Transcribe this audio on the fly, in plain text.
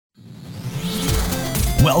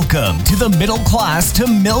Welcome to the Middle Class to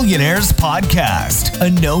Millionaires podcast,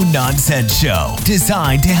 a no-nonsense show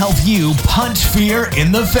designed to help you punch fear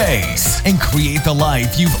in the face and create the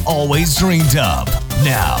life you've always dreamed of.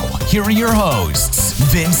 Now, here are your hosts,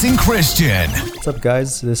 Vince and Christian. What's up,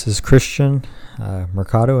 guys? This is Christian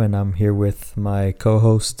Mercado, and I'm here with my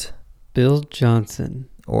co-host, Bill Johnson.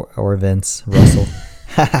 Or Vince Russell.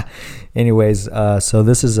 Anyways, so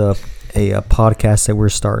this is a podcast that we're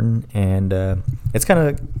starting, and it's kind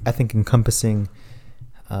of, I think, encompassing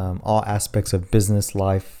all aspects of business,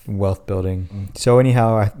 life, wealth building. So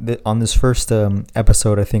anyhow, on this first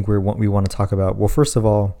episode, I think we want to talk about, well, first of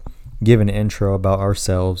all, give an intro about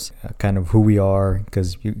ourselves, kind of who we are,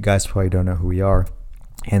 because you guys probably don't know who we are,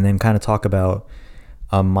 and then kind of talk about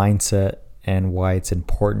mindset and why it's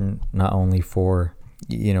important, not only for,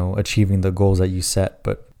 achieving the goals that you set,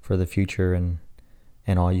 but for the future and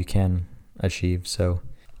all you can achieve. So,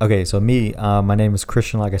 okay, so me, my name is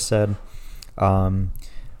Christian, like I said. I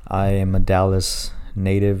am a Dallas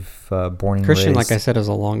native, born and Christian, raised. like I said, is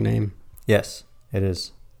a long name. Yes, it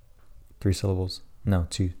is. 3 syllables. No,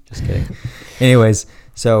 2. Just kidding. Anyways,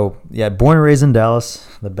 so yeah, born and raised in Dallas,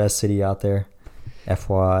 the best city out there.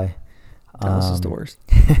 FYI. Dallas is the worst.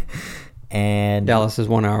 And Dallas is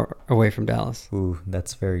 1 hour away from Dallas. Ooh,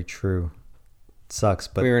 that's very true. It sucks,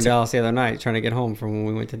 but We were in Dallas the other night trying to get home from when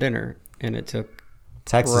we went to dinner, and it took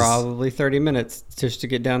Texas, probably 30 minutes just to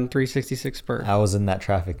get down 366 Spur. I was in that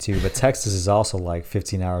traffic too, but Texas is also like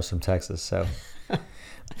 15 hours from Texas, so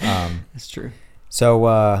That's true.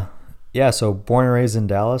 So so born and raised in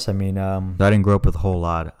Dallas. I mean, I didn't grow up with a whole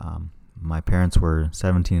lot. My parents were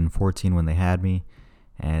 17 and 14 when they had me,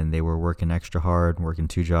 and they were working extra hard, working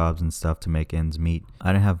 2 jobs and stuff to make ends meet.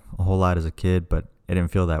 I didn't have a whole lot as a kid, but it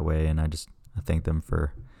didn't feel that way, and I thank them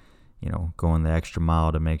for, going the extra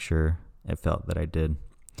mile to make sure it felt that I did.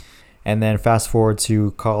 And then fast forward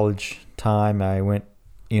to college time, I went,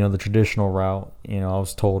 the traditional route. I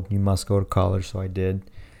was told you must go to college, so I did.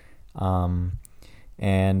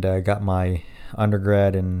 And I got my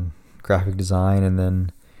undergrad in graphic design, and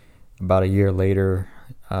then about a year later,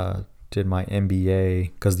 did my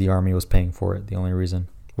MBA because the Army was paying for it. The only reason,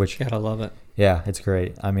 which Gotta love it. yeah, it's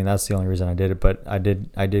great. I mean, that's the only reason I did it. But I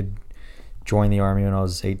did join the Army when I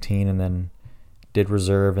was 18, and then did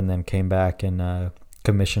reserve, and then came back and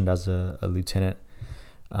commissioned as a lieutenant.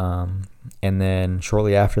 And then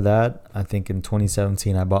shortly after that, I think in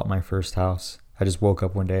 2017, I bought my first house. I just woke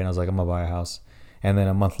up one day and I was like, I'm gonna buy a house. And then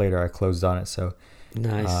a month later, I closed on it. So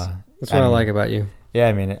Nice. That's what I like about you. yeah,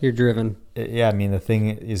 I mean, You're driven. the thing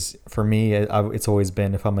is, for me, it's always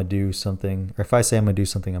been, if I'm gonna do something, or if I say I'm gonna do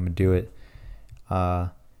something, I'm gonna do it.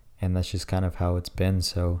 And that's just kind of how it's been.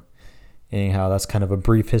 So anyhow, that's kind of a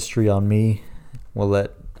brief history on me. We'll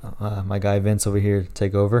let my guy Vince over here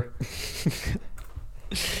take over.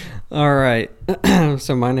 All right.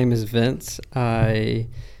 So my name is Vince. I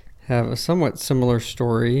have a somewhat similar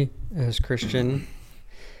story as Christian.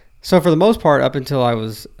 So for the most part, up until I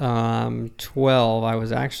was 12, I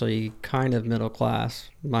was actually kind of middle class.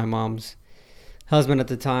 My mom's husband at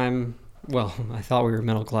the time, well, I thought we were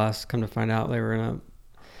middle class. Come to find out, they were in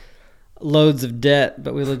loads of debt,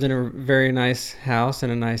 but we lived in a very nice house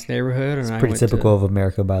in a nice neighborhood. It's pretty typical of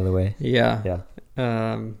America, by the way. Yeah.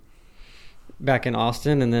 Yeah. Back in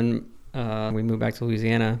Austin, and then we moved back to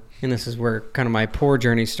Louisiana, and this is where kind of my poor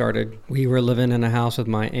journey started. We were living in a house with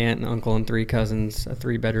my aunt and uncle and 3 cousins, a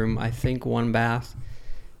 3-bedroom, I think 1 bath,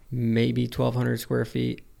 maybe 1,200 square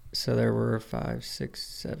feet. So there were 5, 6,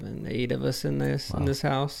 7, 8 of us in this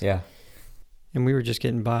house. Yeah. And we were just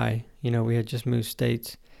getting by. We had just moved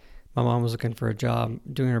states. My mom was looking for a job,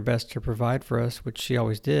 doing her best to provide for us, which she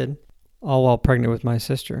always did, all while pregnant with my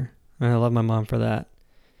sister. And I love my mom for that.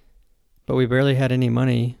 But we barely had any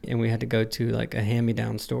money, and we had to go to like a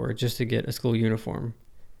hand-me-down store just to get a school uniform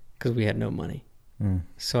because we had no money.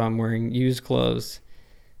 So I'm wearing used clothes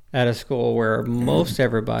at a school where most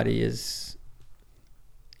everybody is,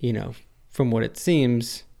 from what it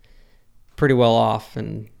seems, pretty well off,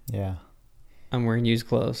 and Yeah. I'm wearing used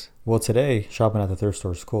clothes. Well, today, shopping at the thrift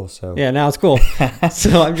store is cool, so. Yeah, now it's cool.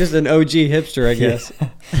 So I'm just an OG hipster, I guess. Yeah.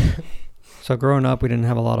 So growing up, we didn't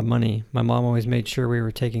have a lot of money. My mom always made sure we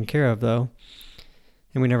were taken care of, though.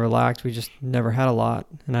 And we never lacked. We just never had a lot.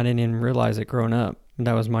 And I didn't even realize it growing up. And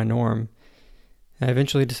that was my norm. I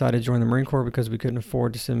eventually decided to join the Marine Corps because we couldn't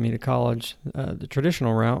afford to send me to college the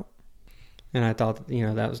traditional route. And I thought,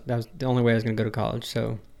 that was the only way I was going to go to college.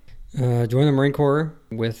 So joined the Marine Corps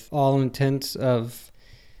with all intents of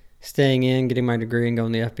staying in, getting my degree, and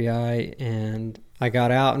going to the FBI. And I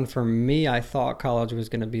got out, and for me, I thought college was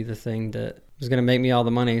going to be the thing that was going to make me all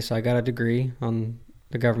the money. So I got a degree on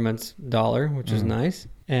the government's dollar, which was nice.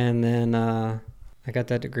 And then I got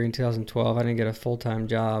that degree in 2012. I didn't get a full-time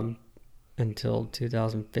job until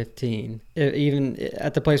 2015. Even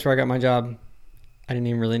at the place where I got my job, I didn't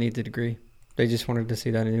even really need the degree. They just wanted to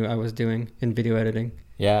see that I knew I was doing in video editing.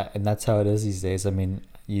 Yeah, and that's how it is these days. I mean,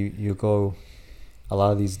 you go, a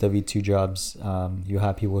lot of these W-2 jobs, you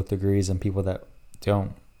have people with degrees and people that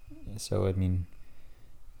don't. So, I mean,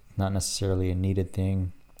 not necessarily a needed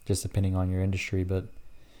thing, just depending on your industry. But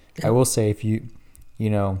I will say, if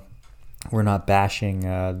we're not bashing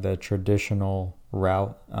the traditional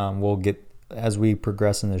route. We'll get, as we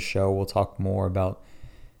progress in the show, we'll talk more about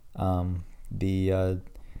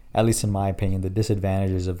at least in my opinion, the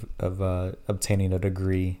disadvantages of obtaining a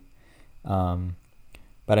degree.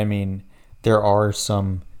 But I mean, there are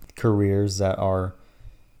some careers that are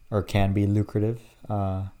or can be lucrative.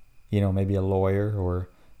 Maybe a lawyer or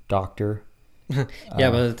doctor.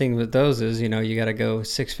 Yeah, but the thing with those is, you got to go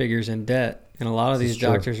 6 figures in debt, and a lot of these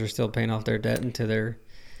doctors are still paying off their debt into their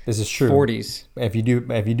this is true 40s. If you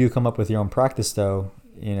do come up with your own practice, though,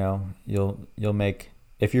 you'll make,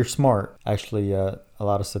 if you're smart. Actually, a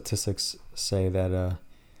lot of statistics say that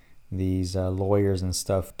these lawyers and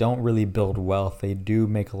stuff don't really build wealth. They do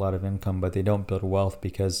make a lot of income, but they don't build wealth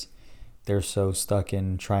because they're so stuck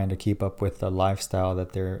in trying to keep up with the lifestyle or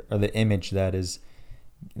the image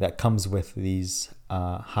that comes with these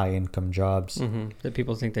high income jobs that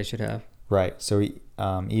people think they should have. Right. So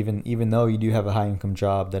even though you do have a high income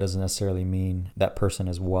job, that doesn't necessarily mean that person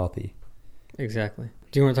is wealthy. Exactly.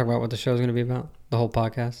 Do you want to talk about what the show is going to be about? The whole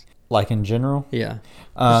podcast? Like in general? Yeah.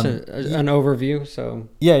 Just an overview. So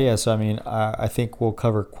yeah. So I mean, I think we'll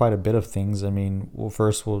cover quite a bit of things. I mean, we'll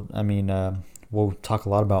talk a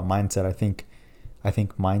lot about mindset. I think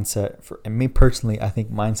mindset, for me personally, I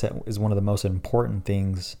think mindset is one of the most important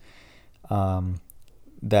things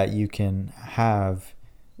that you can have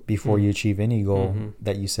before you achieve any goal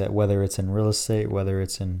that you set, whether it's in real estate, whether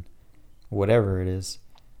it's in whatever it is.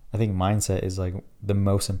 I think mindset is like the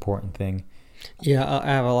most important thing. Yeah, I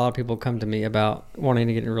have a lot of people come to me about wanting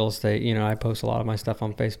to get in real estate. I post a lot of my stuff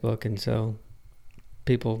on Facebook, and so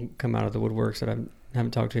people come out of the woodworks that I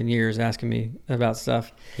haven't talked to in years asking me about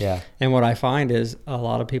stuff. Yeah. And what I find is a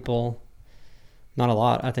lot of people, not a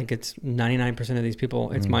lot, I think it's 99% of these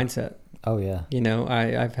people, it's mindset. Oh, yeah.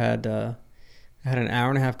 I've had an hour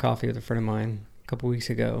and a half coffee with a friend of mine a couple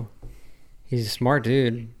weeks ago. He's a smart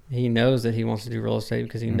dude. He knows that he wants to do real estate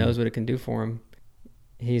because he knows what it can do for him.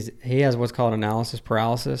 He has what's called analysis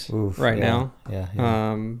paralysis now.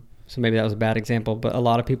 Yeah. So maybe that was a bad example, but a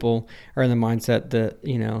lot of people are in the mindset that,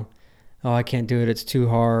 oh, I can't do it, it's too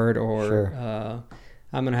hard, or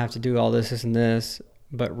I'm going to have to do all this and this.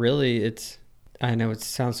 But really, I know it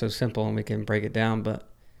sounds so simple and we can break it down, but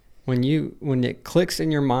when it clicks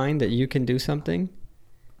in your mind that you can do something,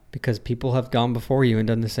 because people have gone before you and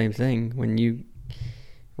done the same thing, when you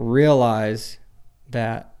realize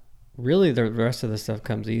that really the rest of the stuff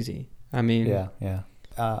comes easy. I mean... Yeah.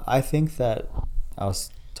 I think that I was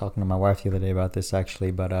talking to my wife the other day about this,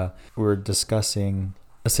 actually, but we were discussing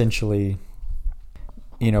essentially,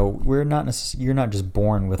 you're not just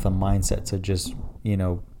born with a mindset to just,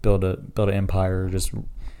 build an empire or just,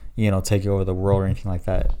 take over the world or anything like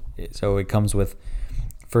that. So it comes with,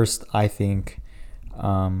 first, I think,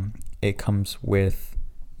 it comes with,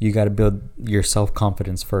 you got to build your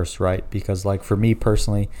self-confidence first, right? Because like for me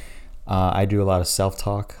personally, I do a lot of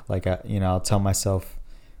self-talk. Like, I'll tell myself,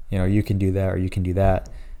 you can do that or you can do that.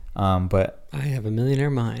 But I have a millionaire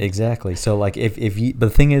mind. Exactly. So like but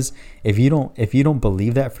the thing is, if you don't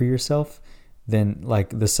believe that for yourself, then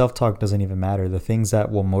like the self-talk doesn't even matter. The things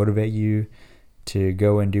that will motivate you to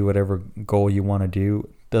go and do whatever goal you want to do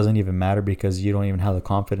doesn't even matter, because you don't even have the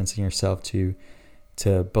confidence in yourself to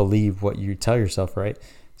believe what you tell yourself, right?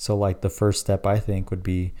 So like the first step, I think, would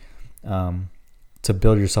be to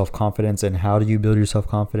build your self-confidence. And how do you build your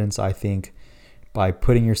self-confidence? I think by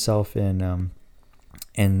putting yourself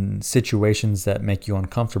in situations that make you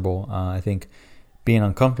uncomfortable. I think being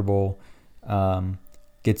uncomfortable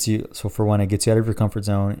gets you, so for one, it gets you out of your comfort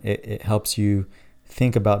zone. It helps you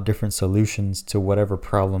think about different solutions to whatever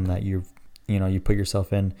problem that you put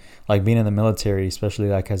yourself in. Like being in the military, especially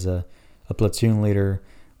like as a platoon leader,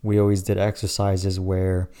 we always did exercises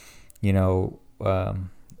where, an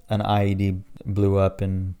IED blew up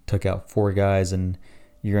and took out 4 guys, and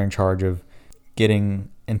you're in charge of getting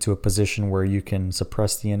into a position where you can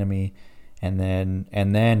suppress the enemy, and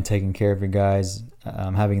then taking care of your guys,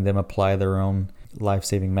 having them apply their own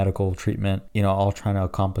life-saving medical treatment, all trying to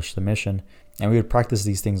accomplish the mission. And we would practice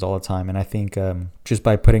these things all the time. And I think just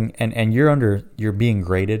by putting, and you're being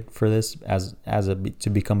graded for this to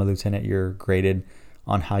become a lieutenant. You're graded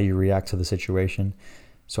on how you react to the situation.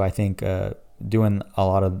 So I think doing a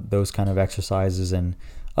lot of those kind of exercises and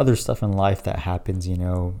other stuff in life that happens,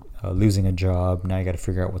 losing a job, now you got to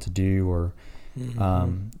figure out what to do, or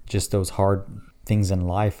just those hard things in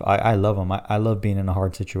life. I love them. I love being in a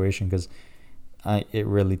hard situation because it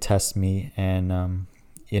really tests me, and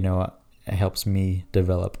it helps me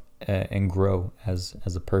develop and grow as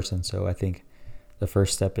a person. So I think the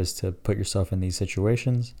first step is to put yourself in these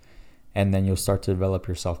situations, and then you'll start to develop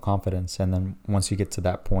your self-confidence. And then once you get to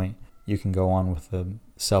that point, you can go on with the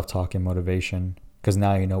self-talk and motivation, because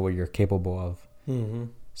now you know what you're capable of.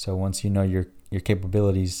 So once you know your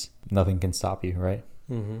capabilities, nothing can stop you, right?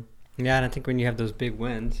 Yeah, and I think when you have those big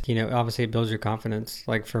wins, obviously it builds your confidence.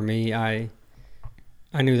 Like for me, I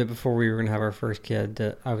knew that before we were going to have our first kid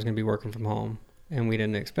that I was going to be working from home, and we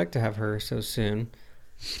didn't expect to have her so soon.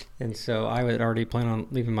 And so I had already planned on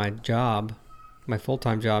leaving my job, my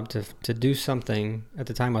full-time job, to do something. At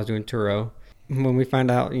the time I was doing Turo. When we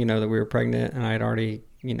found out, that we were pregnant, and I had already,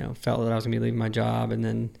 felt that I was going to be leaving my job. And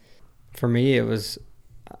then for me, it was,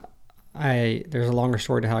 there's a longer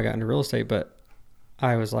story to how I got into real estate, but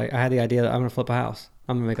I was like, I had the idea that I'm going to flip a house.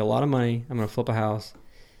 I'm going to make a lot of money. I'm going to flip a house.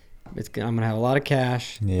 I'm going to have a lot of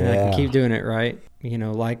cash, and I can keep doing it, right?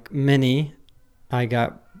 Like many, I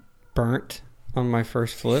got burnt on my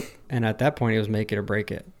first flip, and at that point, it was make it or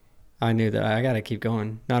break it. I knew that I got to keep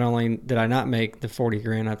going. Not only did I not make the 40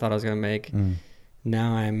 grand I thought I was going to make,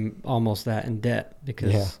 now I'm almost that in debt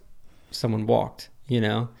because someone walked,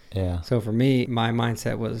 Yeah. So for me, my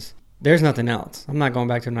mindset was, there's nothing else. I'm not going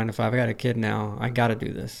back to a 9 to 5. I got a kid now. I got to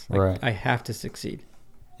do this. Right. I have to succeed.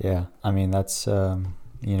 Yeah. I mean, that's,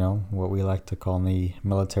 what we like to call the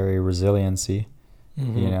military resiliency,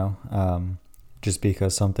 just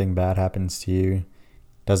because something bad happens to you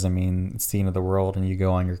doesn't mean it's the end of the world and you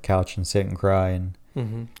go on your couch and sit and cry. And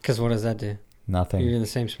because what does that do? Nothing. You're in the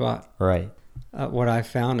same spot. Right. What I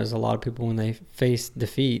found is a lot of people, when they face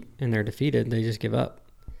defeat and they're defeated, they just give up.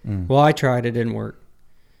 Well, I tried. It didn't work.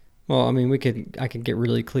 Well, I mean, I could get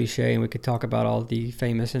really cliche, and we could talk about all the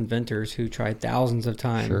famous inventors who tried thousands of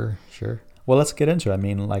times. Sure. Well, let's get into it. I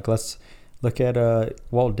mean, let's look at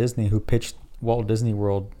Walt Disney, who pitched Walt Disney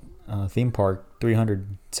World theme park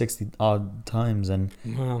 360 odd times and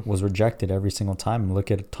was rejected every single time. Look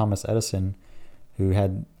at Thomas Edison, who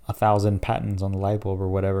had 1,000 patents on the light bulb or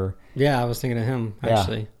whatever. Yeah, I was thinking of him,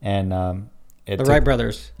 actually. And the Wright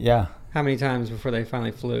brothers. Yeah. How many times before they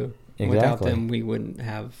finally flew? Exactly. Without them, we wouldn't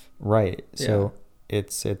have. Right. Yeah. So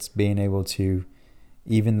it's being able to,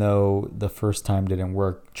 even though the first time didn't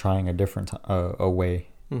work, trying a different a way,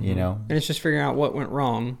 And it's just figuring out what went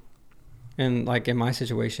wrong. And like in my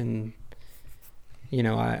situation,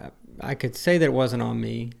 I could say that it wasn't on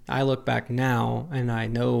me. I look back now and I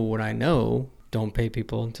know what I know. Don't pay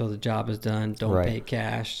people until the job is done. Don't pay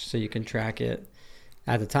cash so you can track it.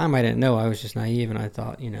 At the time, I didn't know. I was just naive, and I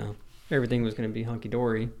thought, everything was going to be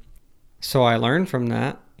hunky-dory. So I learned from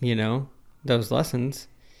that, those lessons.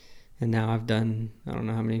 And now I've done, I don't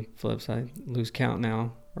know how many flips, I lose count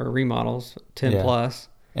now, or remodels, 10 plus.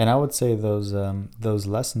 And I would say those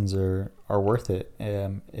lessons are worth it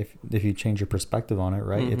if you change your perspective on it,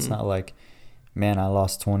 right? It's not like, man, I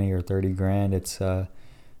lost 20 or 30 grand. It's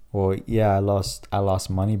well, yeah, I lost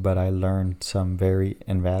money, but I learned some very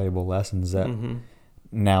invaluable lessons that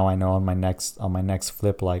now I know on my next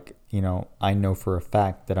flip. Like, I know for a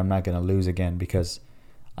fact that I'm not going to lose again because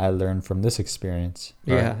I learned from this experience.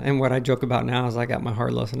 Right? Yeah, and what I joke about now is I got my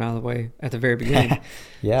hard lesson out of the way at the very beginning.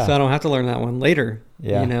 Yeah. So I don't have to learn that one later,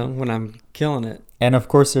 yeah. When I'm killing it. And of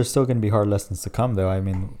course, there's still going to be hard lessons to come, though. I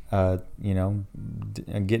mean,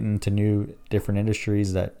 getting into different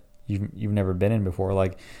industries that you've never been in before.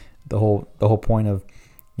 Like the whole point of,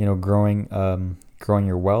 growing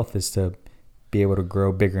your wealth is to be able to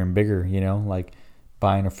grow bigger and bigger, like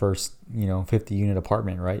buying a first, 50 unit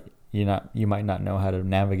apartment, right? You might not know how to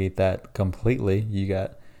navigate that completely. You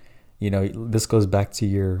got, this goes back to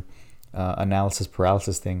your analysis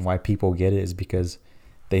paralysis thing. Why people get it is because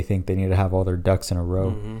they think they need to have all their ducks in a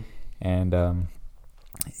row. And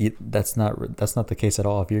that's not the case at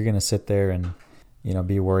all. If you're going to sit there and,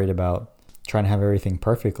 be worried about trying to have everything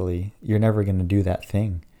perfectly, you're never going to do that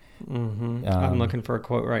thing. I'm looking for a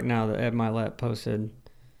quote right now that Ed Milet posted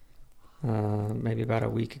maybe about a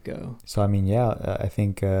week ago. So, I mean, yeah, I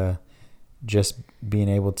think just being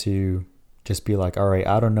able to just be like, all right,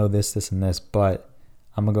 I don't know this, and this, but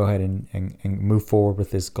I'm going to go ahead and move forward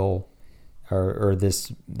with this goal or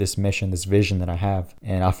this mission, this vision that I have,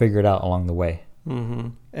 and I'll figure it out along the way.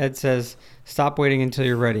 Ed says, stop waiting until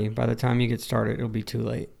you're ready. By the time you get started, it'll be too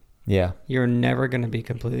late. Yeah. You're never going to be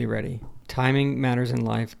completely ready Timing matters in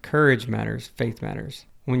life. Courage matters. Faith matters.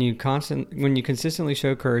 When you consistently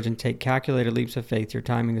show courage and take calculated leaps of faith, your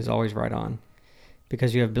timing is always right on,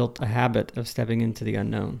 because you have built a habit of stepping into the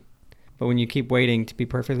unknown. But when you keep waiting to be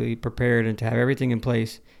perfectly prepared and to have everything in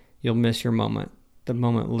place, you'll miss your moment. The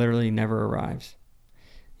moment literally never arrives.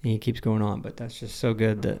 And he keeps going on, but that's just so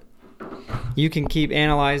good that you can keep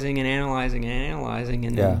analyzing and analyzing and analyzing.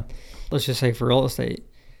 And then, let's just say for real estate,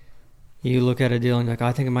 you look at a deal and you're like,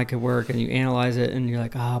 I think it might could work. And you analyze it and you're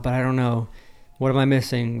like, but I don't know. What am I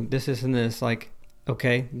missing? This and this. Like,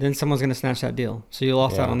 okay, then someone's going to snatch that deal. So you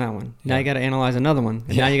lost out on that one. Now you got to analyze another one.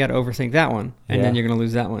 And now you got to overthink that one. And then you're going to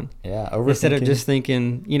lose that one. Yeah. Instead of just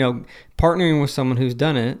thinking, partnering with someone who's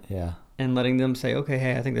done it. Yeah. And letting them say, okay,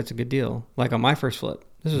 hey, I think that's a good deal. Like on my first flip,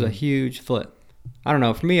 this was a huge flip. I don't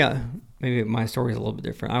know. For me, maybe my story is a little bit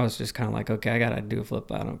different. I was just kind of like, okay, I got to do a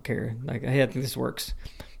flip. I don't care. Like, hey, I think this works.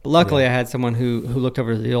 But luckily, I had someone who looked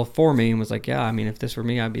over the deal for me and was like, yeah, I mean, if this were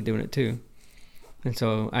me, I'd be doing it too. And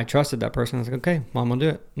so I trusted that person. I was like, okay, well, I'm going to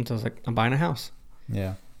do it. And so I was like, I'm buying a house.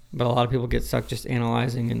 Yeah. But a lot of people get stuck just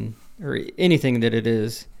analyzing or anything that it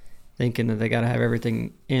is, thinking that they got to have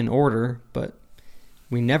everything in order. But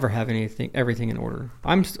we never have everything in order.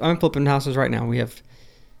 I'm flipping houses right now. We have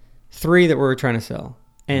 3 that we're trying to sell.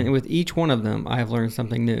 And with each one of them, I have learned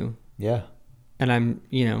something new. Yeah. And I'm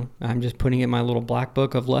just putting in my little black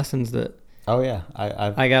book of lessons that I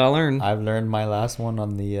gotta learn. I've learned my last one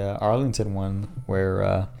on the Arlington one,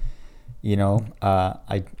 where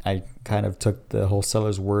I kind of took the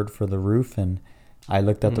wholesaler's word for the roof, and I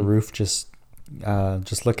looked at the roof just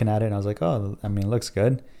looking at it, and I was like, oh, I mean, it looks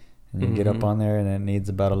good. And you get up on there, and it needs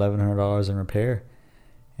about $1,100 in repair.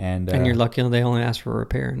 And you're lucky they only asked for a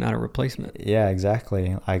repair, not a replacement. Yeah,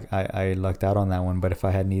 exactly. I lucked out on that one, but if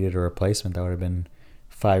I had needed a replacement, that would have been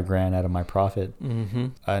 $5,000 out of my profit.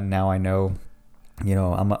 Now I know,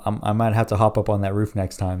 I might have to hop up on that roof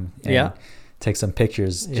next time and take some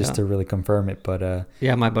pictures just to really confirm it. But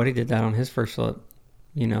my buddy did that on his first flip,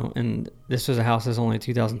 and this was a house that's only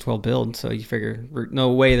 2012 build, so you figure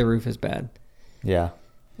no way the roof is bad. Yeah.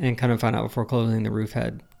 And kind of found out before closing the roof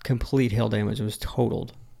had complete hail damage. It was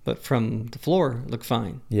totaled, but from the floor it looked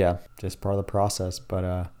fine. Yeah, just part of the process. But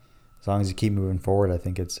as long as you keep moving forward, I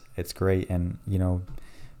think it's great. And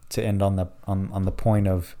to end on the point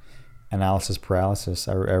of analysis paralysis,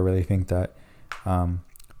 I really think that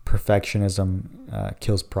perfectionism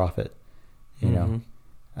kills profit.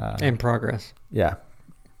 And progress. Yeah,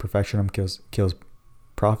 perfectionism kills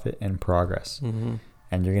profit and progress.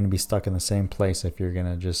 And you're going to be stuck in the same place if you're going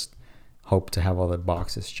to just hope to have all the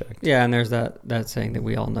boxes checked. Yeah, and there's that saying that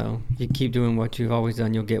we all know: you keep doing what you've always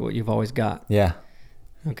done, you'll get what you've always got. Yeah.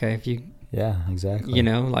 Okay. Yeah, exactly.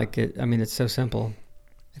 It's so simple.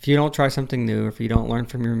 If you don't try something new, if you don't learn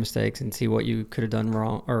from your mistakes and see what you could have done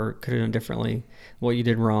wrong or could have done differently, what you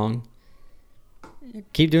did wrong,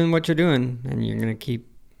 keep doing what you're doing, and you're going to keep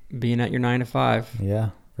being at your 9 to 5. Yeah,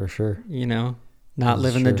 for sure. Not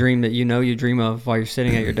living the dream that you dream of while you're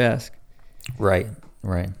sitting at your desk. Right.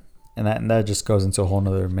 And that just goes into a whole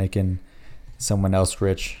nother making someone else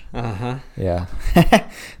rich. Uh-huh. Yeah.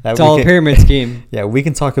 It's all a pyramid scheme. Yeah, we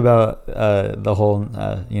can talk about the whole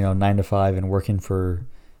 9 to 5 and working for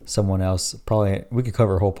someone else. Probably we could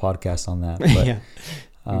cover a whole podcast on that. But, yeah.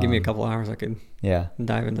 Give me a couple hours, I could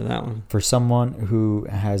dive into that one. For someone who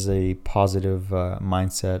has a positive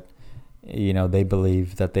mindset, they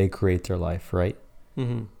believe that they create their life, right?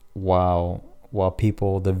 Mm-hmm. While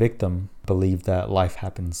people, the victim, believe that life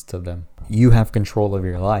happens to them. You have control of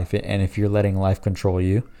your life, and if you're letting life control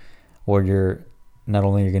you, or you're not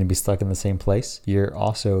only you're going to be stuck in the same place, you're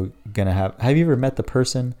also going to have you ever met the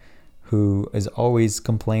person who is always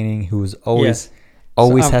complaining, who's always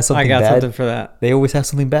has something bad? I got something for that. They always have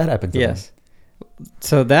something bad happen to them. Yes.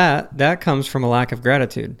 So that comes from a lack of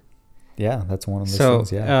gratitude. Yeah, that's one of those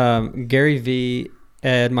things. Yeah. Gary Vee,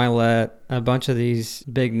 Ed Mylett, a bunch of these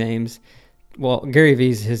big names. Well, Gary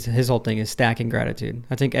Vee's his whole thing is stacking gratitude.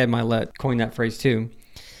 I think Ed Mylett coined that phrase too.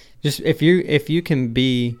 Just if you can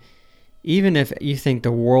be, even if you think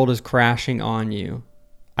the world is crashing on you,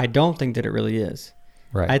 I don't think that it really is.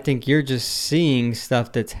 Right. I think you're just seeing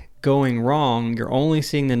stuff that's going wrong. You're only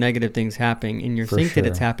seeing the negative things happening, and you think that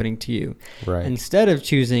it's happening to you. Right. Instead of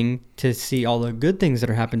choosing to see all the good things that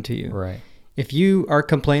are happening to you. Right. If you are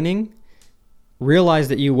complaining, realize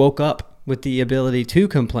that you woke up with the ability to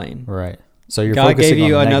complain. Right. So God gave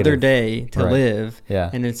you another day to live. Yeah.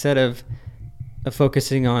 And instead of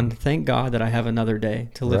focusing on, thank God that I have another day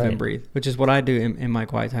to live and breathe, which is what I do in my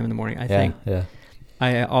quiet time in the morning. I think. Yeah.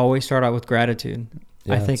 I always start out with gratitude.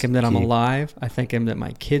 I thank that's him that I'm key. alive. I thank him that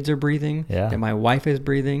my kids are breathing, Yeah. that my wife is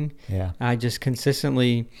breathing. Yeah. I just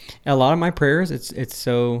consistently, a lot of my prayers, it's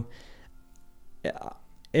so,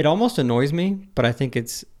 it almost annoys me, but I think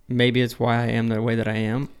maybe it's why I am the way that I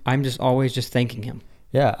am. I'm just always just thanking him.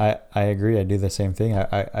 Yeah, I agree. I do the same thing.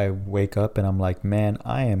 I wake up and I'm like, man,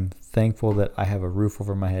 I am thankful that I have a roof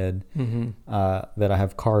over my head, that I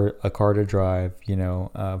have a car to drive,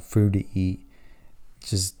 food to eat.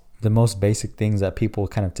 Just the most basic things that people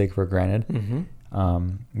kind of take for granted.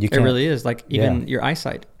 It really is, like even your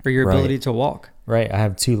eyesight or your ability to walk. Right. I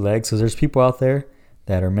have 2 legs. So there's people out there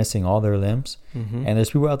that are missing all their limbs, and there's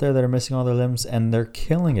people out there that are missing all their limbs and they're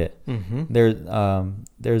killing it.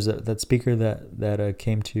 There's that speaker that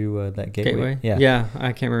came to that Gateway. Yeah,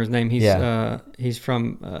 I can't remember his name. He's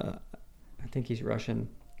from I think he's Russian.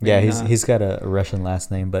 Yeah, he's got a Russian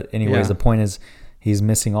last name, but anyways, the point is he's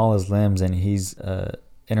missing all his limbs and he's a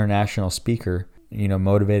international speaker,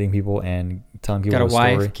 motivating people and telling people got a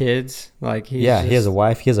story. wife, kids, like he has a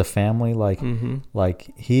wife, he has a family,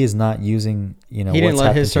 like he is not using, he didn't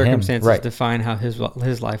let his circumstances to define how his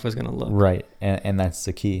life was going to look. Right. And that's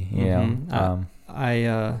the key,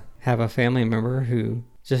 I have a family member who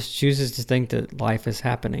just chooses to think that life is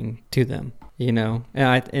happening to them,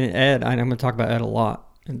 and Ed, I'm going to talk about Ed a lot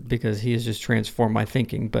because he has just transformed my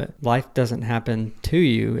thinking, but life doesn't happen to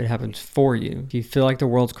you, it happens for you. If you feel like the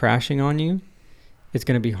world's crashing on you, it's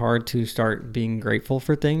going to be hard to start being grateful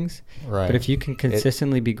for things. Right. But if you can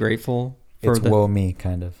consistently be grateful for woe me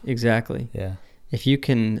kind of. Exactly. Yeah. If you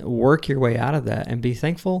can work your way out of that and be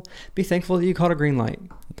thankful that you caught a green light.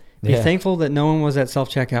 Be thankful that no one was at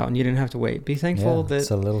self-checkout and you didn't have to wait. Be thankful that it's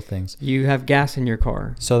the little things. You have gas in your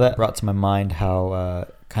car. So that brought to my mind how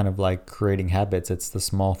kind of like creating habits, it's the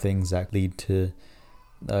small things that lead to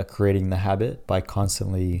creating the habit by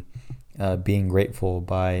constantly being grateful,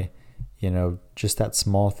 by just that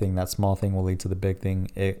small thing will lead to the big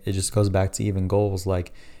thing. It just goes back to even goals.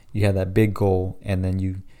 Like you have that big goal and then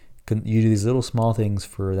you do these little small things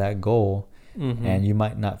for that goal, and you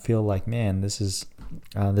might not feel like, man, this is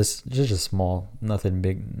just small, nothing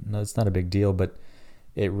big. No, it's not a big deal, but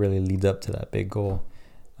it really leads up to that big goal.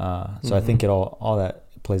 So I think all that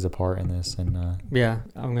plays a part in this. And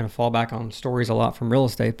I'm going to fall back on stories a lot from real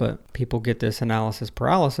estate, but people get this analysis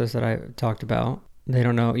paralysis that I talked about. They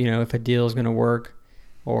don't know, if a deal is going to work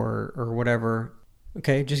or whatever.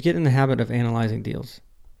 Okay, just get in the habit of analyzing deals.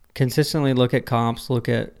 Consistently look at comps, look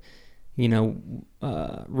at,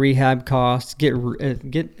 rehab costs.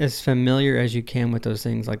 Get as familiar as you can with those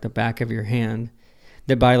things like the back of your hand,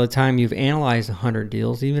 that by the time you've analyzed 100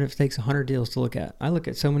 deals, even if it takes 100 deals to look at. I look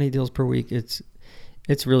at so many deals per week. It's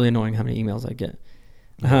really annoying how many emails I get.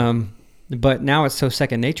 But now it's so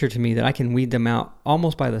second nature to me that I can weed them out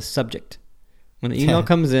almost by the subject. When the email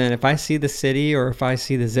comes in, if I see the city or if I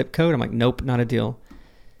see the zip code, I'm like, nope, not a deal.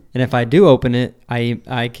 And if I do open it,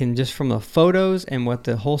 I can just from the photos and what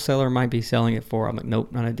the wholesaler might be selling it for, I'm like,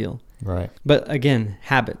 nope, not a deal. Right. But again,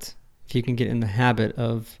 habits. If you can get in the habit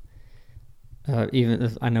of, even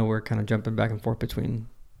if I know we're kind of jumping back and forth between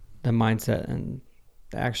the mindset and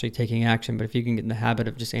actually taking action, but if you can get in the habit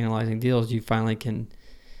of just analyzing deals, you finally can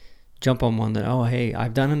jump on one that, oh, hey,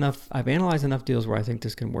 I've analyzed enough deals where I think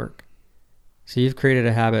this can work. So you've created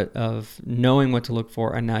a habit of knowing what to look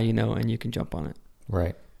for, and now you know, and you can jump on it.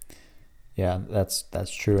 Right. Yeah,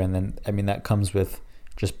 that's true. And then, that comes with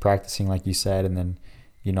just practicing, like you said, and then,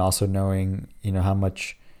 also knowing, how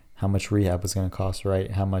much rehab is going to cost,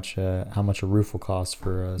 right? How much a roof will cost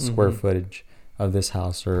for square footage of this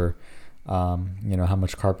house, or, how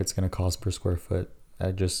much carpet's going to cost per square foot.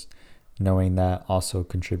 Just knowing that also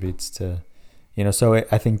contributes to, so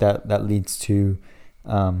I think that leads to,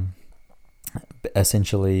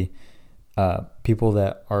 essentially, people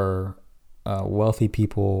that are wealthy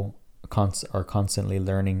people are constantly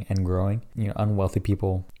learning and growing. Unwealthy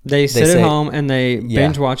people, they sit at home and they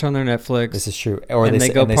binge watch on their Netflix. This is true. Or they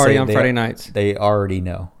go party on Friday nights. They already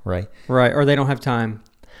know, right? Right. Or they don't have time.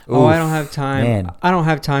 Oof, I don't have time. Man. I don't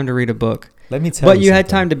have time to read a book. Let me tell you. But you had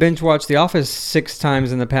time to binge watch The Office 6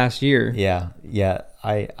 times in the past year. Yeah.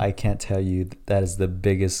 I can't tell you that is the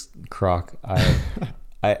biggest crock.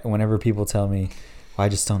 Whenever people tell me, I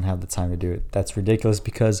just don't have the time to do it, that's ridiculous,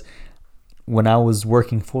 because when I was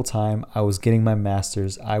working full time, I was getting my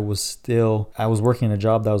master's. I was working a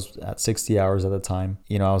job that was at 60 hours at the time.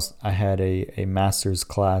 I had a master's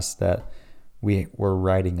class that we were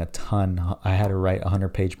writing a ton. I had to write a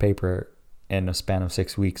 100-page paper in a span of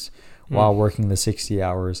 6 weeks while working the 60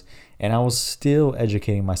 hours. And I was still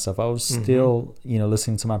educating myself. I was still,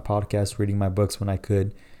 listening to my podcast, reading my books when I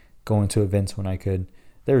could, going to events when I could.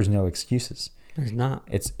 There's no excuses. There's not.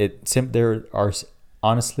 There are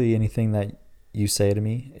honestly, anything that you say to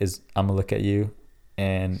me is I'm gonna look at you,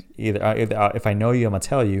 and either if I know you, I'm gonna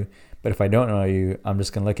tell you. But if I don't know you, I'm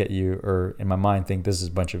just gonna look at you, or in my mind think this is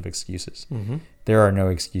a bunch of excuses. Mm-hmm. There are no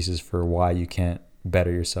excuses for why you can't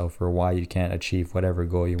better yourself or why you can't achieve whatever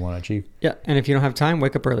goal you want to achieve. Yeah, and if you don't have time,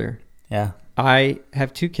 wake up earlier. Yeah. I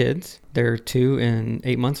have 2 kids. They're 2 and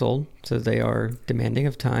 8 months old, so they are demanding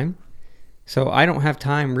of time. So I don't have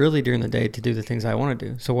time really during the day to do the things I want to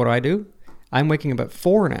do. So what do? I'm waking up at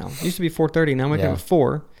 4 now. It used to be 4:30. Now I'm waking up at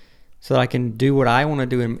 4 so that I can do what I want to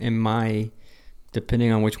do in my,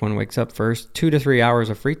 depending on which one wakes up first, 2 to 3 hours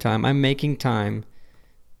of free time. I'm making time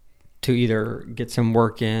to either get some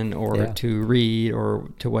work in or to read or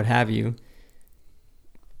to what have you.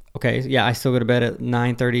 Okay, yeah, I still go to bed at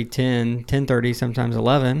 9:30, 10, 10:30, sometimes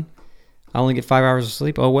 11. I only get 5 hours of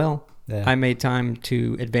sleep. Oh, well. Yeah. I made time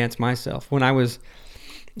to advance myself.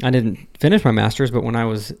 I didn't finish my master's, but when I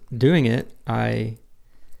was doing it, I,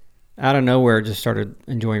 out of nowhere, just started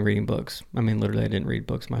enjoying reading books. I mean, literally, I didn't read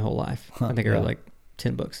books my whole life. I think I read like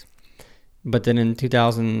 10 books. But then in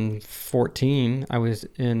 2014, I was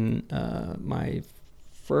in my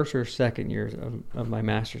first or second year of my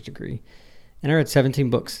master's degree. And I read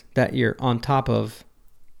 17 books that year on top of,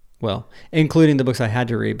 well, including the books I had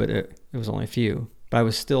to read, but it was only a few. But I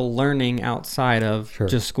was still learning outside of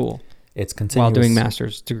just school. It's continuous. While doing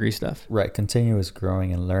master's degree stuff. Right, continuous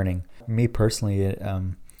growing and learning. Me personally,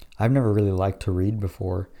 I've never really liked to read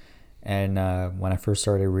before. And when I first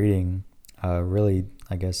started reading, really,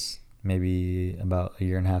 I guess maybe about a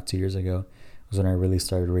year and a half, 2 years ago, was when I really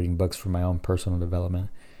started reading books for my own personal development.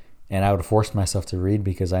 And I would force myself to read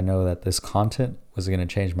because I know that this content was going to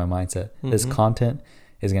change my mindset. Mm-hmm. This content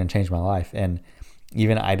is going to change my life. And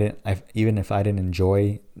even if I didn't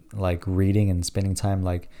enjoy like reading and spending time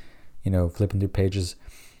like, flipping through pages,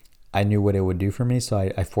 I knew what it would do for me. So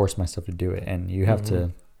I forced myself to do it. And you have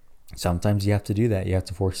to, sometimes you have to do that. You have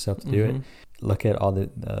to force yourself to do it. Look at all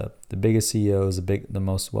the biggest CEOs, the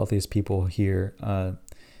most wealthiest people here.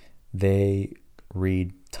 They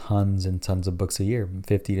read tons and tons of books a year,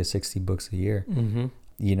 50 to 60 books a year.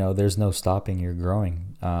 There's no stopping your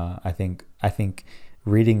growing. I think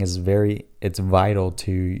reading is it's vital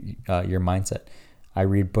to your mindset. I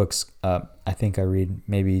read books. I think I read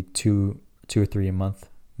maybe two or three a month,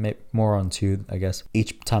 more on 2, I guess.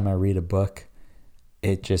 Each time I read a book,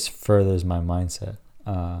 it just furthers my mindset.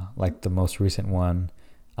 Like the most recent one,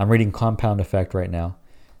 I'm reading Compound Effect right now,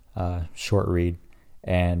 short read.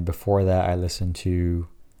 And before that, I listened to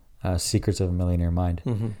Secrets of a Millionaire Mind.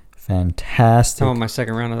 Fantastic. Oh, my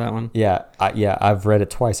second round of that one. Yeah, I've read it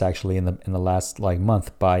twice actually in the last like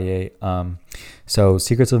month by so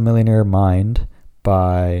Secrets of a Millionaire Mind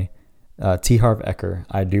by T. Harv Eker.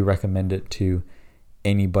 I do recommend it to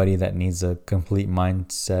anybody that needs a complete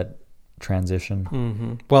mindset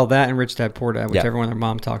transition. Well, that and Rich Dad Poor Dad, which everyone their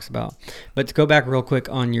mom talks about. But to go back real quick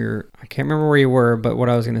on I can't remember where you were, but what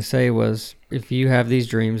I was going to say was, if you have these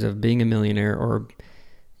dreams of being a millionaire, or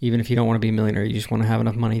even if you don't want to be a millionaire, you just want to have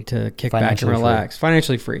enough money to kick back and relax,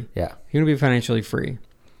 financially free. Yeah. If you want to be financially free,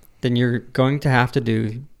 then you're going to have to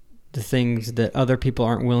do the things that other people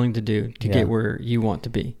aren't willing to do to get where you want to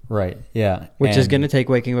be. Right. Yeah. Which is going to take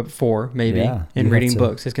waking up at 4, maybe, and reading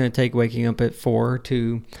books. It's going to take waking up at 4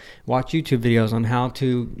 to watch YouTube videos on how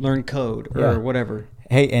to learn code or whatever.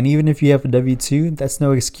 Hey, and even if you have a W-2, that's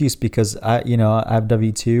no excuse, because I have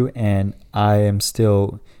W-2 and I am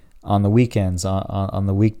still on the weekends, on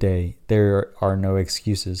the weekday. There are no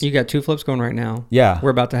excuses. You got 2 flips going right now. Yeah.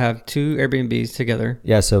 We're about to have 2 Airbnbs together.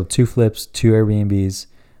 Yeah. So 2 flips, 2 Airbnbs.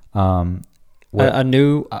 You're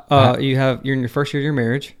in your first year of your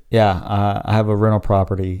marriage. Yeah, I have a rental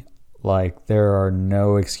property. Like, there are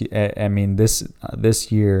no excuse. I mean,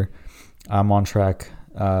 this year, I'm on track.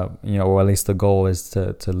 Or at least the goal is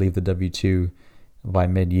to leave the W-2 by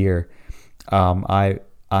mid-year. I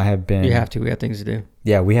have been. You have to. We have things to do.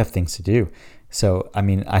 Yeah, we have things to do. So I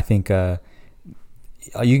mean, I think you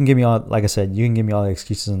can give me all. Like I said, you can give me all the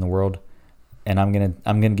excuses in the world. And I'm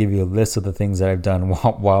gonna give you a list of the things that I've done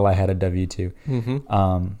while I had a W-2.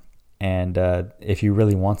 And if you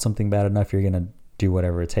really want something bad enough, you're gonna do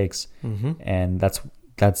whatever it takes. And that's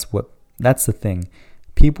the thing.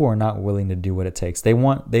 People are not willing to do what it takes. They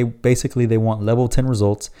want level 10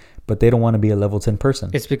 results, but they don't want to be a level 10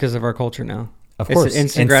 person. It's because of our culture now. Of course, it's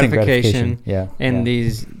instant gratification. Yeah, and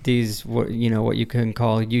these what you can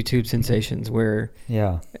call YouTube sensations, where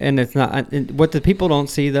and it's not. What the people don't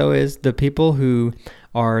see though is the people who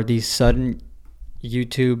are these sudden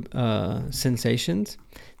YouTube sensations.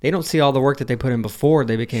 They don't see all the work that they put in before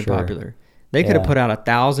they became popular. They could have put out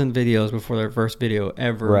 1,000 videos before their first video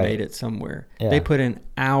ever made it somewhere. They put in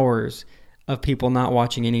hours of people not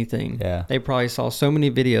watching anything. Yeah. They probably saw so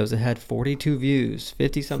many videos that had 42 views,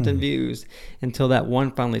 50 something views until that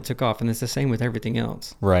one finally took off. And it's the same with everything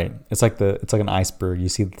else. Right. It's like an iceberg. You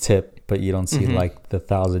see the tip, but you don't see like the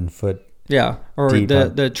 1,000-foot. Yeah. Or deep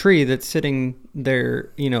the tree that's sitting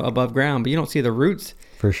there, above ground, but you don't see the roots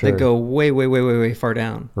for sure that go way, way, way, way, way far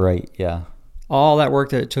down. Right. Yeah. All that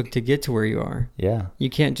work that it took to get to where you are. Yeah. You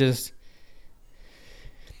can't just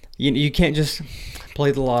you can't just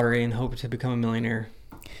play the lottery and hope to become a millionaire.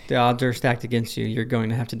 The odds are stacked against you. You're going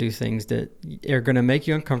to have to do things that are going to make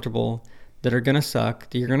you uncomfortable, that are going to suck,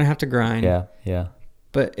 that you're going to have to grind. Yeah. Yeah.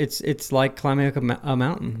 But it's like climbing a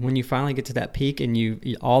mountain. When you finally get to that peak and you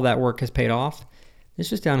all that work has paid off, it's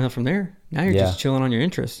just downhill from there. Now you're just chilling on your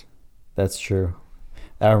interests. That's true.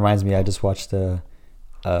 That reminds me, I just watched a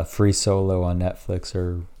Free Solo on Netflix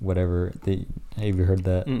or whatever. Have you heard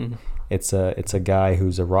that? Mm-mm. It's a guy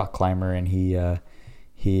who's a rock climber, and he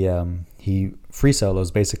free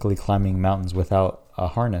solos, basically climbing mountains without a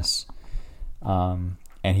harness. And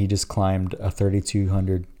he just climbed a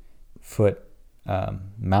 3,200 foot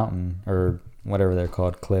mountain, or whatever they're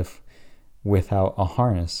called, cliff, without a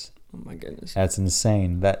harness. Oh my goodness. That's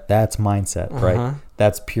insane. That's mindset, right?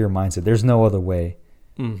 That's pure mindset. There's no other way.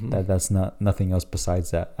 Mm-hmm. That's nothing else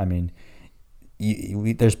besides that. I mean,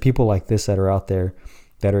 there's people like this that are out there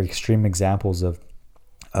that are extreme examples of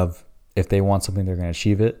if they want something, they're going to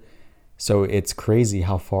achieve it. So it's crazy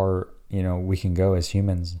how far, we can go as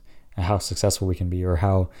humans, and how successful we can be, or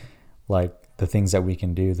how, like, the things that we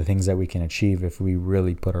can do, the things that we can achieve if we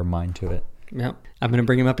really put our mind to it. Yep. I'm going to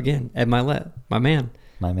bring him up again. Ed Milet, my man.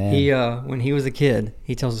 He, when he was a kid,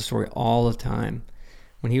 he tells the story all the time.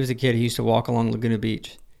 When he was a kid, he used to walk along Laguna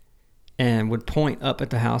Beach and would point up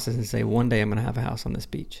at the houses and say, one day I'm going to have a house on this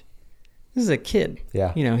beach. This is a kid.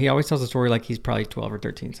 Yeah. He always tells the story like he's probably 12 or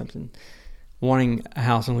 13 something, wanting a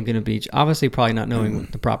house on Laguna Beach. Obviously, probably not knowing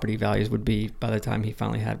what the property values would be by the time he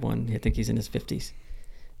finally had one. I think he's in his 50s,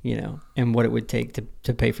 and what it would take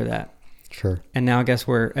to pay for that. Sure. And now guess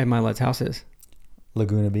where Ed Milet's house is?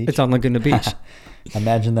 Laguna Beach. It's on Laguna Beach.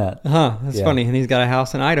 Imagine that. That's funny. And he's got a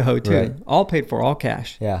house in Idaho too. Right. All paid for, all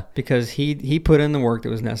cash. Yeah. Because he put in the work that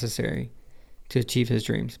was necessary to achieve his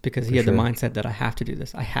dreams, because he had the mindset that I have to do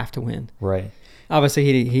this. I have to win. Right.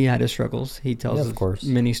 Obviously he had his struggles. He tells of course.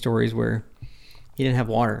 many stories where he didn't have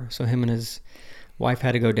water. So him and his wife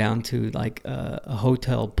had to go down to like a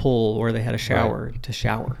hotel pool where they had a shower to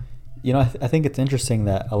shower. I think it's interesting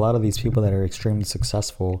that a lot of these people that are extremely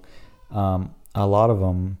successful, a lot of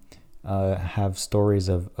them have stories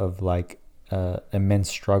of like immense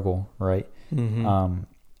struggle, right?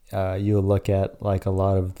 Mm-hmm. You'll look at like a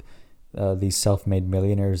lot of these self-made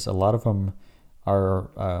millionaires. A lot of them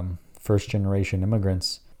are first-generation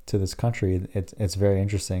immigrants to this country. It's very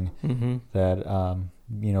interesting that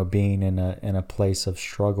being in a place of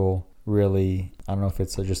struggle really, I don't know if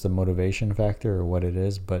it's just a motivation factor or what it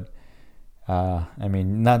is, but I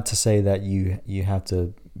mean, not to say that you have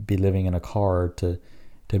to be living in a car to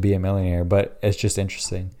be a millionaire, but it's just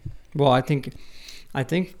interesting. Well, I think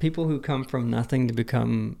people who come from nothing to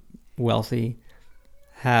become wealthy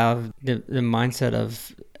have the mindset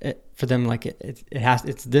of it, for them, like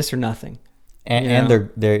it's this or nothing. And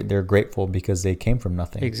they're grateful because they came from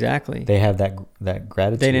nothing. Exactly. They have that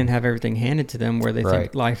gratitude. They didn't have everything handed to them where they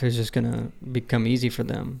think life is just going to become easy for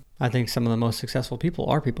them. I think some of the most successful people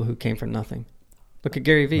are people who came from nothing. Look at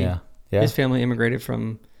Gary Vee. Yeah. His family immigrated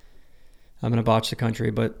from, I'm going to botch the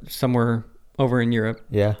country, but somewhere over in Europe.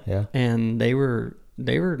 Yeah. And they were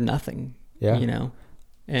nothing. Yeah.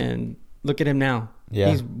 And look at him now.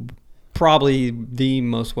 Yeah. He's probably the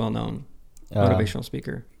most well-known motivational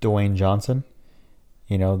speaker. Dwayne Johnson.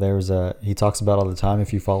 He talks about all the time,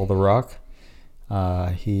 if you follow The Rock,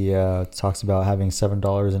 he talks about having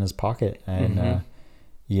 $7 in his pocket, and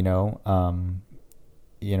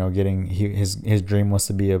getting his dream was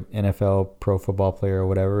to be a NFL pro football player or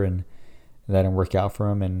whatever, and that didn't work out for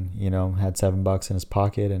him, and had $7 in his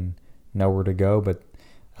pocket and nowhere to go, but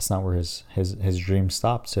that's not where his dream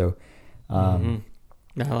stopped. So I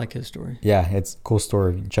like his story. Yeah, it's a cool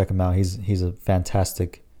story. Check him out. He's a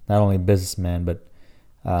fantastic, not only businessman, but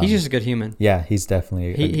he's just a good human. Yeah, he's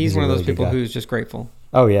definitely he's one of those people who's just grateful.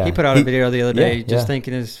 Oh yeah, he put out a video the other day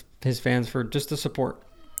thanking his fans for just the support.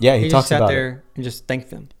 Yeah, he talks just sat about there it. and just thanked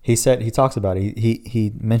them. He talks about it.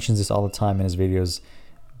 He mentions this all the time in his videos,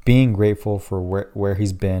 being grateful for where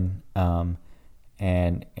he's been,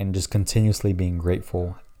 and just continuously being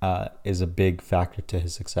grateful is a big factor to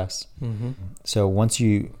his success. Mm-hmm. So once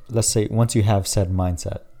you have said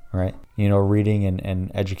mindset, right? Reading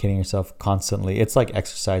and educating yourself constantly. It's like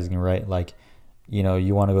exercising, right? Like, you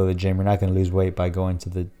want to go to the gym. You're not going to lose weight by going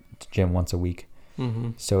to to gym once a week.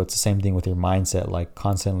 Mm-hmm. So it's the same thing with your mindset, like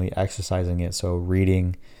constantly exercising it. So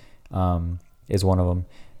reading is one of them.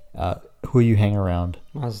 Who you hang around.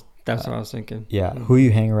 That's what I was thinking. Yeah, who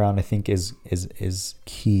you hang around, I think is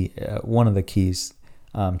key. One of the keys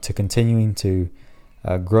to continuing to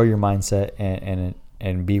grow your mindset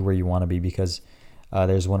and be where you want to be. Because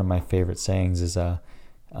there's one of my favorite sayings is,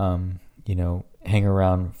 hang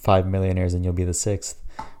around 5 millionaires and you'll be the sixth,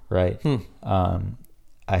 right?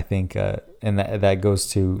 I think, and that goes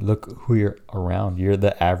to look who you're around. You're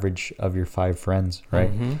the average of your 5 friends,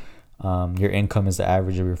 right? Mm-hmm. Your income is the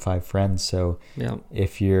average of your 5 friends. So Yeah.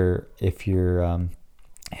 if you're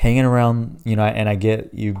hanging around, and I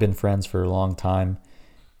get you've been friends for a long time,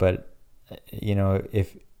 but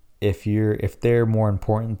if they're more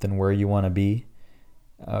important than where you want to be,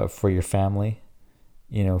 for your family,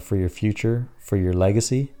 for your future, for your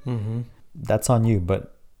legacy, Mm-hmm. that's on you,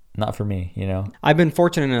 but not for me, I've been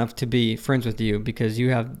fortunate enough to be friends with you because you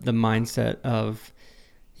have the mindset of,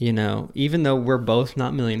 even though we're both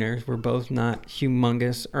not millionaires, we're both not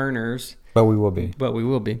humongous earners, but we will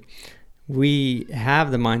be. We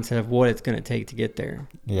have the mindset of what it's going to take to get there.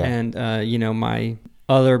 Yeah. And, my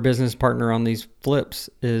other business partner on these flips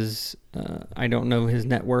is, I don't know his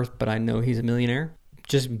net worth, but I know he's a millionaire.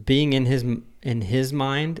 Just being in his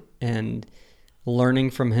mind and learning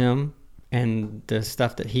from him and the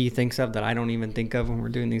stuff that he thinks of that I don't even think of when we're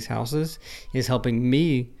doing these houses is helping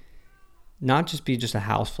me not just be just a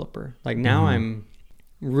house flipper. Like now I'm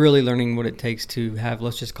really learning what it takes to have,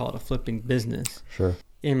 let's just call it a flipping business. Sure.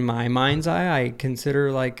 In my mind's eye, I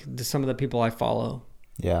consider like some of the people I follow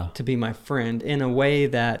Yeah. to be my friend in a way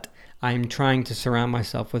that I'm trying to surround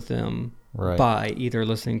myself with them Right. by either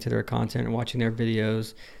listening to their content or watching their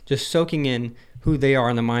videos, just soaking in who they are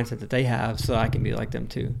and the mindset that they have so I can be like them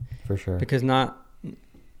too. For sure. Because not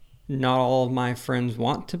all of my friends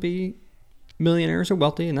want to be millionaires or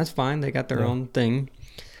wealthy, and that's fine. They got their own thing.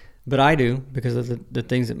 But I do because of the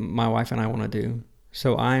things that my wife and I want to do.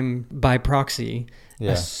 So I'm, by proxy,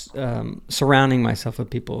 surrounding myself with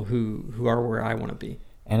people who are where I want to be.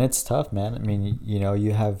 And it's tough, man. I mean,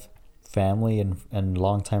 you have family and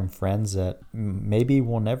longtime friends that maybe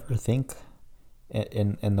will never think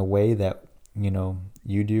in the way that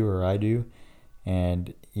you do or I do,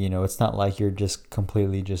 and it's not like you're just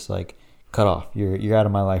completely just like cut off. You're out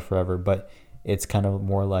of my life forever, but it's kind of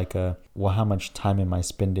more like how much time am I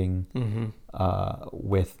spending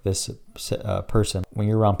with this person? When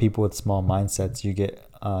you're around people with small mindsets, you get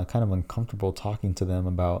kind of uncomfortable talking to them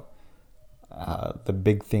about the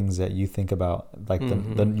big things that you think about, like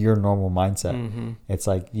your normal mindset. It's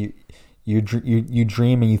like you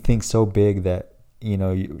dream and you think so big that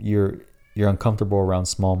you're uncomfortable around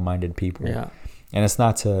small-minded people. Yeah. And it's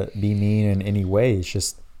not to be mean in any way. It's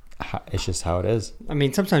just how it is. I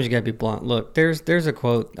mean, sometimes you gotta be blunt. Look, there's a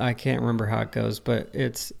quote, I can't remember how it goes, but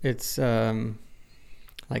it's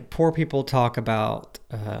like poor people talk about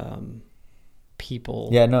people.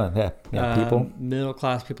 People. Middle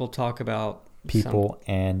class people talk about people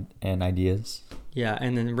and ideas. Yeah,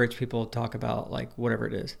 and then rich people talk about like whatever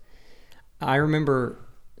it is. I remember,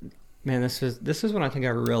 man, this is when I think I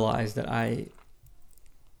realized that I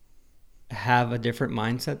have a different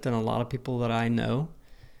mindset than a lot of people that I know.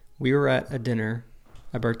 We were at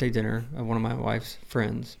a birthday dinner of one of my wife's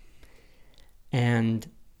friends, and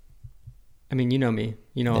I mean, you know me,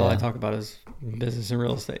 all I talk about is business and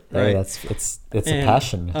real estate, right? Hey, it's a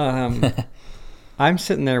passion. I'm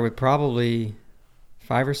sitting there with probably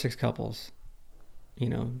 5 or 6 couples,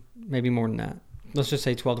 maybe more than that. Let's just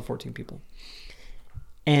say 12 to 14 people.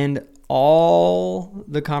 And all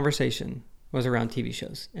the conversation was around TV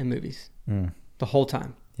shows and movies the whole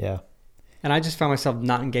time. Yeah. And I just found myself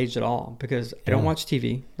not engaged at all because I don't watch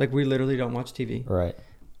TV. Like, we literally don't watch TV. Right.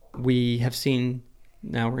 We have seen,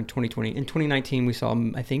 now we're in 2020. In 2019, we saw,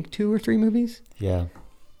 I think, 2 or 3 movies. Yeah.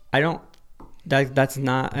 That's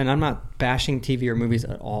not, and I'm not bashing TV or movies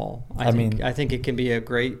at all. I think it can be a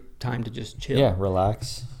great time to just chill. Yeah,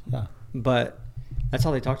 relax. Yeah. But that's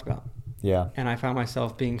all they talked about. Yeah. And I found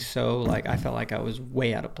myself being so, I felt like I was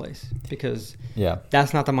way out of place because yeah,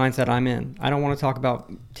 that's not the mindset I'm in. I don't want to talk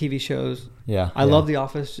about TV shows. Yeah. I love The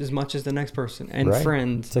Office as much as the next person, and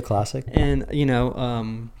Friends. It's a classic. And,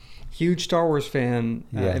 huge Star Wars fan,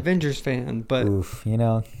 Avengers fan, but oof,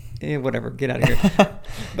 whatever, get out of here.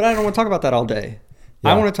 But I don't want to talk about that all day.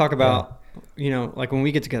 Yeah. I want to talk about, like when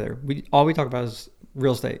we get together, all we talk about is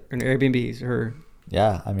real estate and Airbnbs or.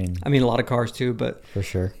 Yeah, I mean a lot of cars too, but for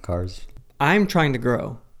sure, cars. I'm trying to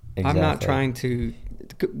grow. Exactly. I'm not trying to.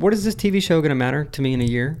 What is this TV show going to matter to me in a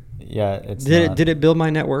year? Yeah, Did it build my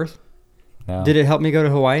net worth? No. Did it help me go to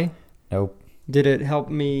Hawaii? Nope. Did it help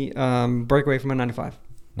me break away from a 9-to-5?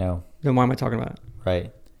 No. Then why am I talking about it?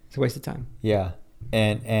 Right. It's a waste of time. Yeah.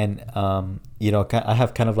 And you know, I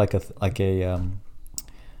have kind of like a I don't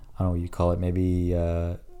know what you call it, maybe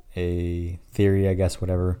a theory, I guess,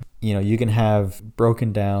 whatever. You know, you can have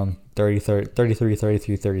broken down 33,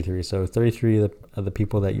 33. So 33 of the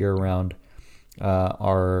people that you're around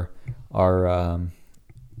are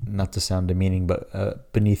not to sound demeaning,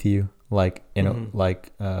 but beneath you, like, you know,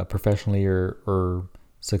 like professionally or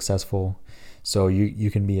successful. So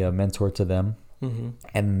you can be a mentor to them.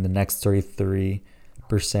 And the next 33%,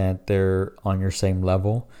 they're on your same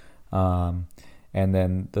level. And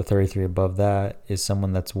then the 33 above that is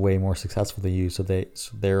someone that's way more successful than you. So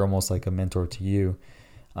they're almost like a mentor to you.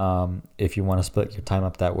 If you want to split your time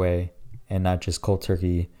up that way and not just cold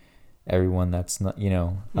turkey everyone that's not, you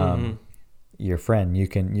know, your friend, you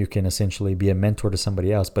can essentially be a mentor to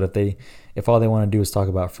somebody else. But if all they want to do is talk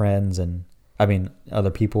about friends and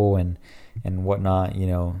other people and whatnot, you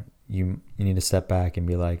know, you need to step back and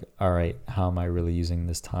be like, all right, how am I really using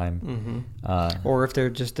this time? Or if they're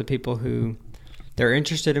just the people who they're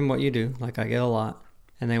interested in what you do, like I get a lot,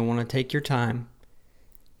 and they want to take your time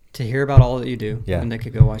to hear about all that you do. Yeah. And they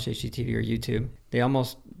could go watch HGTV or YouTube. They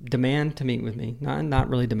almost demand to meet with me. Not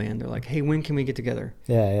really demand. They're like, hey, when can we get together?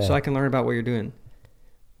 Yeah. So I can learn about what you're doing.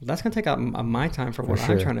 That's going to take out my time for what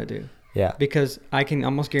sure. I'm trying to do. Yeah. Because I can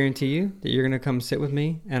almost guarantee you that you're going to come sit with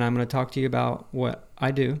me and I'm going to talk to you about what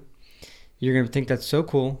I do. You're going to think that's so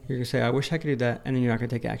cool. You're going to say, I wish I could do that. And then you're not going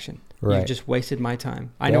to take action. Right. You've just wasted my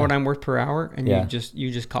time. I know what I'm worth per hour and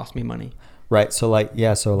you just cost me money. Right. So like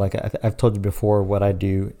I've told you before, what I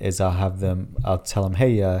do is I'll tell them,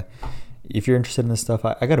 hey, if you're interested in this stuff,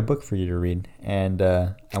 I got a book for you to read, and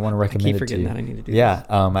I want to recommend it to you. I keep forgetting that I need to do this.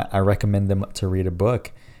 I recommend them to read a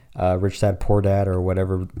book, Rich Dad Poor Dad, or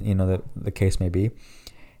whatever, you know, the case may be.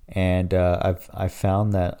 And I've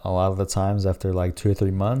found that a lot of the times after like 2 or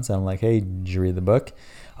 3 months, I'm like, hey, did you read the book?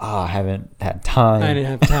 I haven't had time. I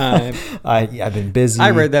didn't have time. I've been busy. I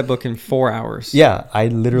read that book in 4 hours. Yeah, I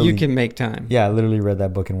literally. You can make time. Yeah, I literally read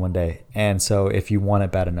that book in one day. And so if you want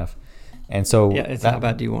it bad enough. And so yeah, it's how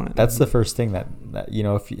bad do you want it? That's the first thing that you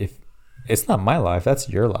know, if it's not my life, that's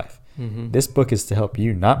your life. This book is to help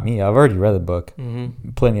you, not me. I've already read the book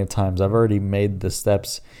plenty of times. I've already made the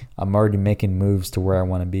steps. I'm already making moves to where I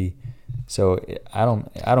want to be. So I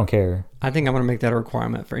don't care. I think I'm going to make that a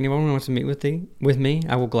requirement for anyone who wants to meet with me.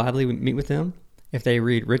 I will gladly meet with them if they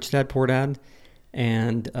read Rich Dad Poor Dad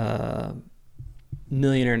and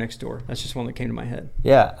Millionaire Next Door. That's just one that came to my head.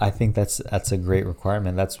 Yeah, I think that's a great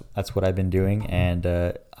requirement. That's what I've been doing, and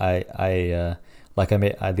the other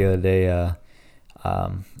day,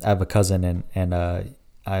 I have a cousin, and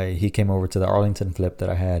he came over to the Arlington flip that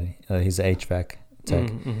I had. He's an HVAC tech,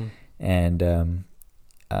 and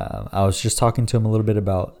I was just talking to him a little bit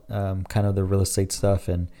about kind of the real estate stuff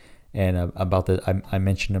and about I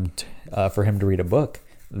mentioned him for him to read a book,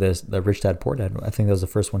 the Rich Dad Poor Dad. I think that was the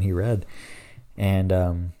first one he read,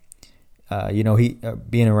 and you know, he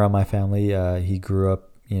being around my family, he grew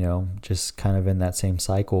up, you know, just kind of in that same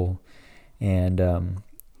cycle, and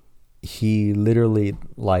he literally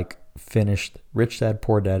like finished Rich Dad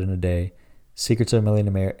Poor Dad in a day, Secrets of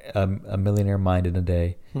a Millionaire Mind in a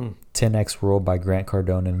day, 10X Rule by Grant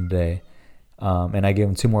Cardone in a day, and I gave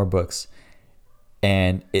him 2 more books,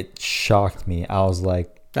 and it shocked me. I was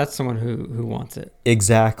like, that's someone who wants it.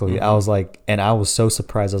 Exactly. I was like, and I was so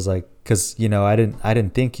surprised. I was like, because, you know, I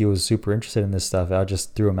didn't think he was super interested in this stuff. I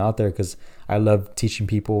just threw him out there because I love teaching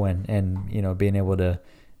people and you know, being able to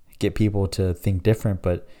get people to think different.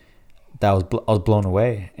 But I was blown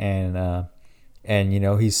away, and you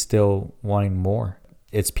know, he's still wanting more.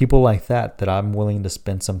 It's people like that I'm willing to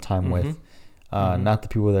spend some time with, not the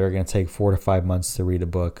people that are going to take 4 to 5 months to read a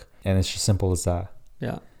book. And it's just simple as that.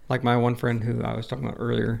 Yeah. Like my one friend who I was talking about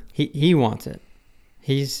earlier, he wants it.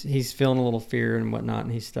 He's feeling a little fear and whatnot,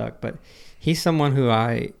 and he's stuck. But he's someone who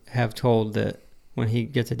I have told that when he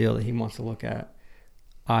gets a deal that he wants to look at,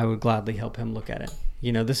 I would gladly help him look at it.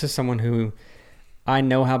 You know, this is someone who I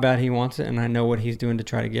know how bad he wants it, and I know what he's doing to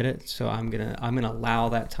try to get it. So I'm gonna allow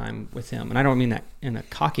that time with him, and I don't mean that in a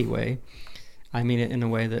cocky way. I mean it in a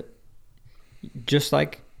way that, just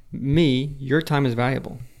like me, your time is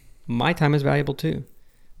valuable. My time is valuable too.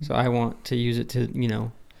 So I want to use it to, you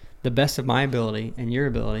know, the best of my ability and your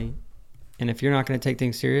ability. And if you're not going to take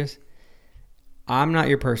things serious, I'm not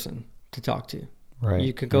your person to talk to. Right.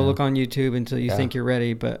 You could go look on YouTube until you think you're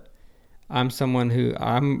ready, but I'm someone who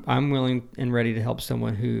I'm willing and ready to help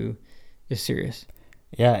someone who is serious.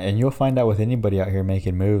 Yeah, and you'll find out with anybody out here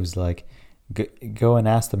making moves, like go and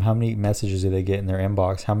ask them how many messages do they get in their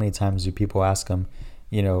inbox. How many times do people ask them,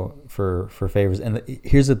 for favors. And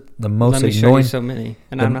here's the most Let me show you annoying. so many,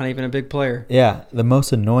 and I'm not even a big player. Yeah, the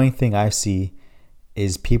most annoying thing I see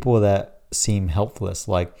is people that seem helpless.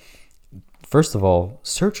 Like, first of all,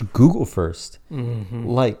 search Google first. Mm-hmm.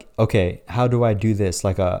 Like, okay, how do I do this?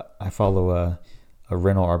 Like, I follow a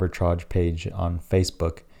rental arbitrage page on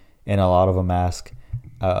Facebook, and a lot of them ask,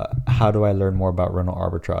 how do I learn more about rental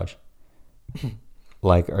arbitrage?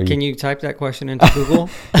 Like, Can you type that question into Google?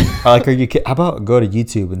 how about go to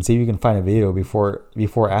YouTube and see if you can find a video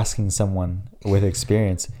before asking someone with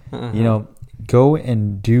experience. Uh-huh. Go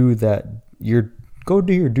and do that. Go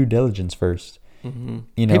do your due diligence first. Mm-hmm.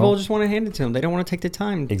 People just want to hand it to them. They don't want to take the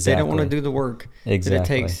time. Exactly. They don't want to do the work that it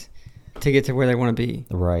takes to get to where they want to be.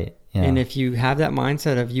 Right. Yeah. And if you have that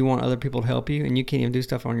mindset of you want other people to help you and you can't even do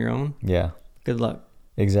stuff on your own, good luck.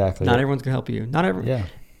 Exactly. Not everyone's gonna help you. Not everyone. Yeah.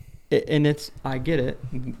 And I get it.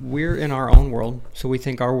 We're in our own world, so we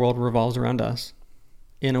think our world revolves around us.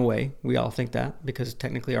 In a way, we all think that because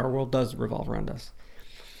technically our world does revolve around us.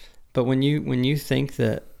 But when you think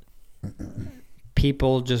that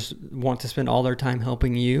people just want to spend all their time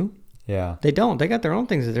helping you, they don't. They got their own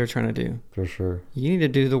things that they're trying to do. For sure. You need to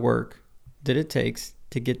do the work that it takes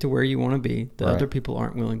to get to where you want to be that other people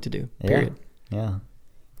aren't willing to do. Period. Yeah.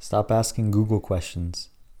 Stop asking Google questions.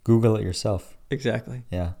 Google it yourself. Exactly.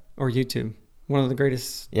 Yeah. Or YouTube. One of the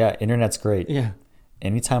greatest. Yeah, internet's great. Yeah.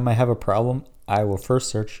 Anytime I have a problem, I will first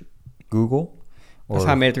search Google. That's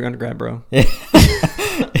how I made it through undergrad, bro.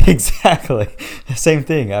 Exactly. Same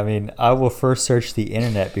thing. I mean, I will first search the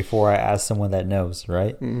internet before I ask someone that knows,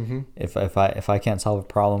 right? Mm-hmm. If I can't solve a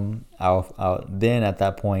problem, I'll then at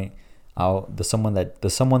that point, the someone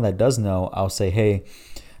that does know, I'll say, hey,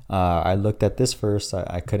 I looked at this first.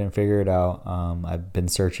 I couldn't figure it out. I've been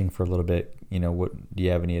searching for a little bit. What do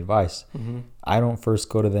you have any advice? Mm-hmm. I don't first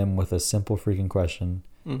go to them with a simple freaking question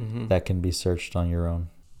that can be searched on your own.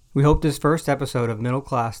 We hope this first episode of Middle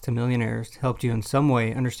Class to Millionaires helped you in some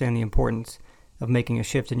way understand the importance of making a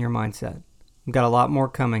shift in your mindset. We've got a lot more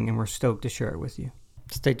coming, and we're stoked to share it with you.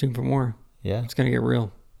 Stay tuned for more. Yeah. It's going to get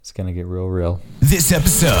real. It's going to get real. This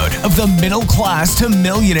episode of the Middle Class to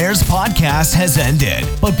Millionaires podcast has ended,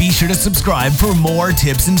 but be sure to subscribe for more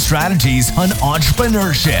tips and strategies on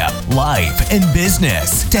entrepreneurship, life, and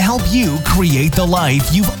business to help you create the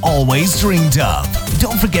life you've always dreamed of.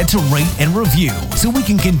 Don't forget to rate and review so we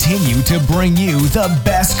can continue to bring you the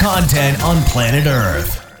best content on planet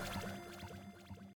Earth.